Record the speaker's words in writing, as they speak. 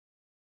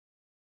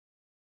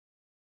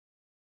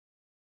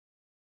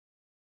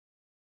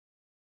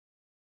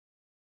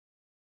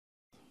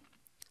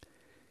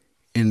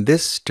In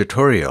this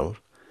tutorial,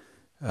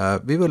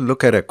 we will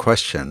look at a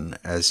question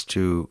as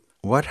to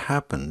what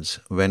happens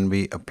when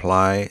we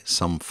apply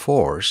some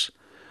force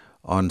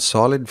on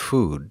solid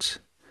foods.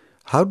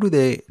 How do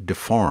they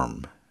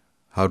deform?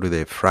 How do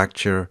they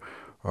fracture?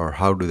 Or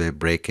how do they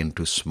break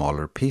into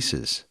smaller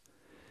pieces?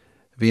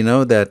 We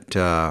know that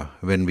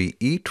when we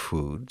eat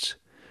foods,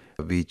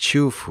 we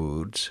chew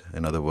foods,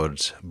 in other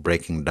words,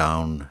 breaking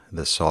down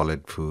the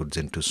solid foods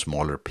into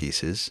smaller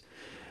pieces.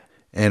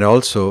 And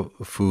also,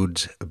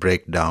 foods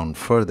break down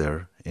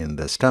further in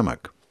the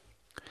stomach.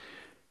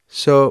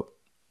 So,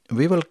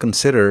 we will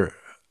consider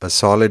a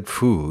solid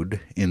food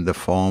in the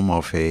form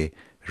of a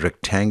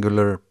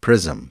rectangular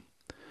prism.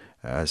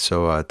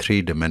 So, a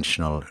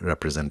three-dimensional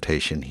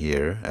representation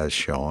here as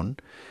shown.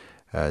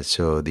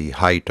 So, the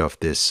height of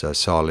this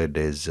solid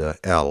is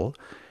L,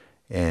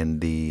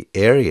 and the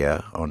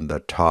area on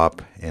the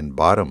top and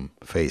bottom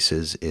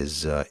faces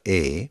is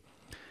A,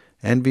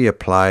 and we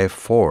apply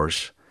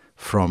force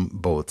from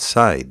both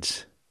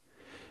sides.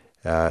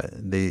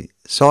 The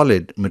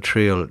solid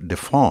material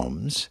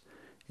deforms,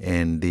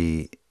 and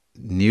the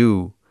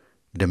new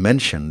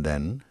dimension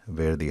then,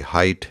 where the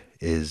height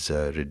is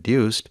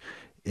reduced,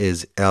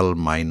 is L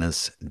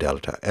minus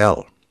delta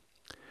L.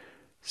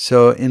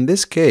 So in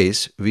this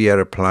case, we are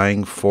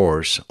applying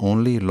force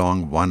only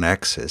along one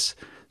axis,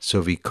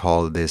 so we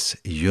call this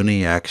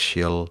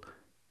uniaxial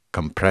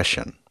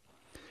compression.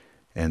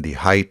 And the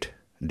height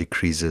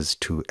decreases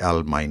to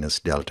L minus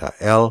delta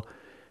L.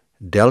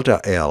 Delta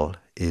L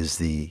is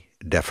the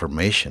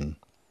deformation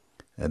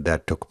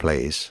that took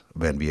place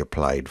when we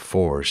applied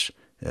force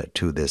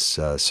to this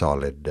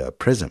solid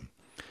prism.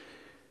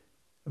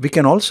 We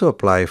can also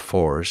apply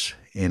force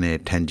in a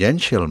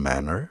tangential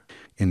manner.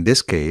 In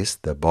this case,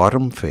 the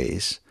bottom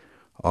face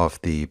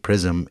of the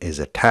prism is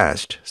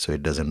attached, so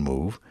it doesn't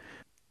move.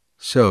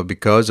 So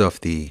because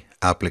of the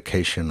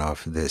application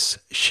of this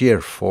shear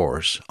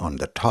force on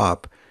the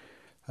top,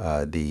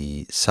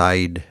 the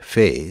side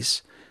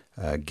face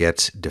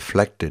gets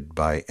deflected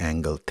by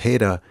angle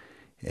theta,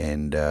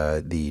 and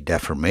the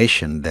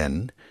deformation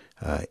then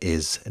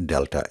is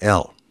delta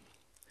L.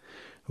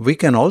 We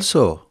can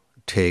also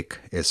take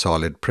a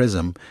solid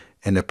prism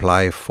and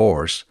apply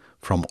force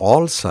from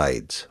all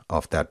sides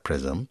of that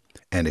prism,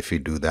 and if we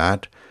do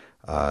that,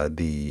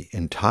 the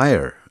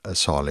entire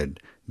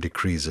solid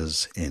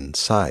decreases in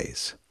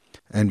size,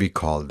 and we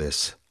call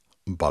this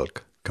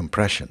bulk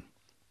compression.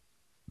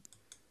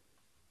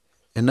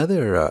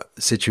 Another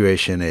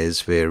situation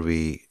is where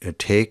we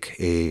take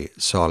a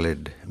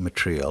solid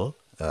material,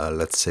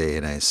 let's say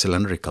in a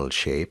cylindrical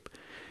shape,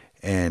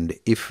 and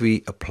if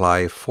we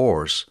apply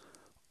force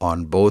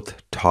on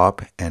both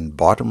top and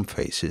bottom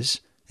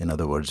faces, in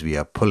other words, we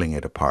are pulling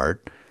it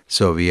apart,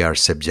 so we are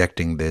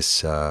subjecting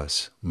this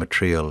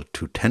material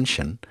to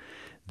tension,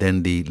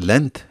 then the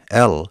length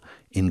L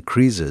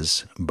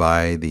increases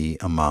by the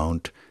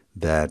amount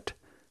that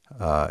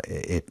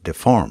it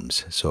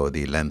deforms. So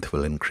the length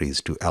will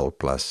increase to L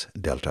plus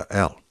delta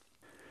L.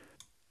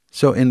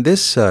 So in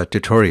this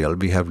tutorial,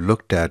 we have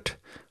looked at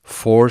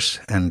force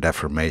and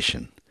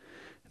deformation.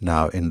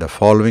 Now in the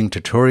following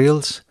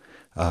tutorials,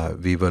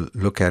 we will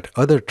look at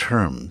other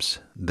terms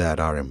that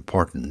are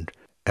important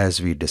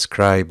as we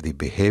describe the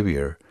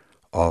behavior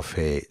of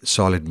a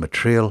solid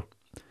material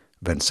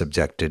when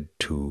subjected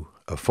to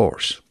a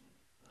force.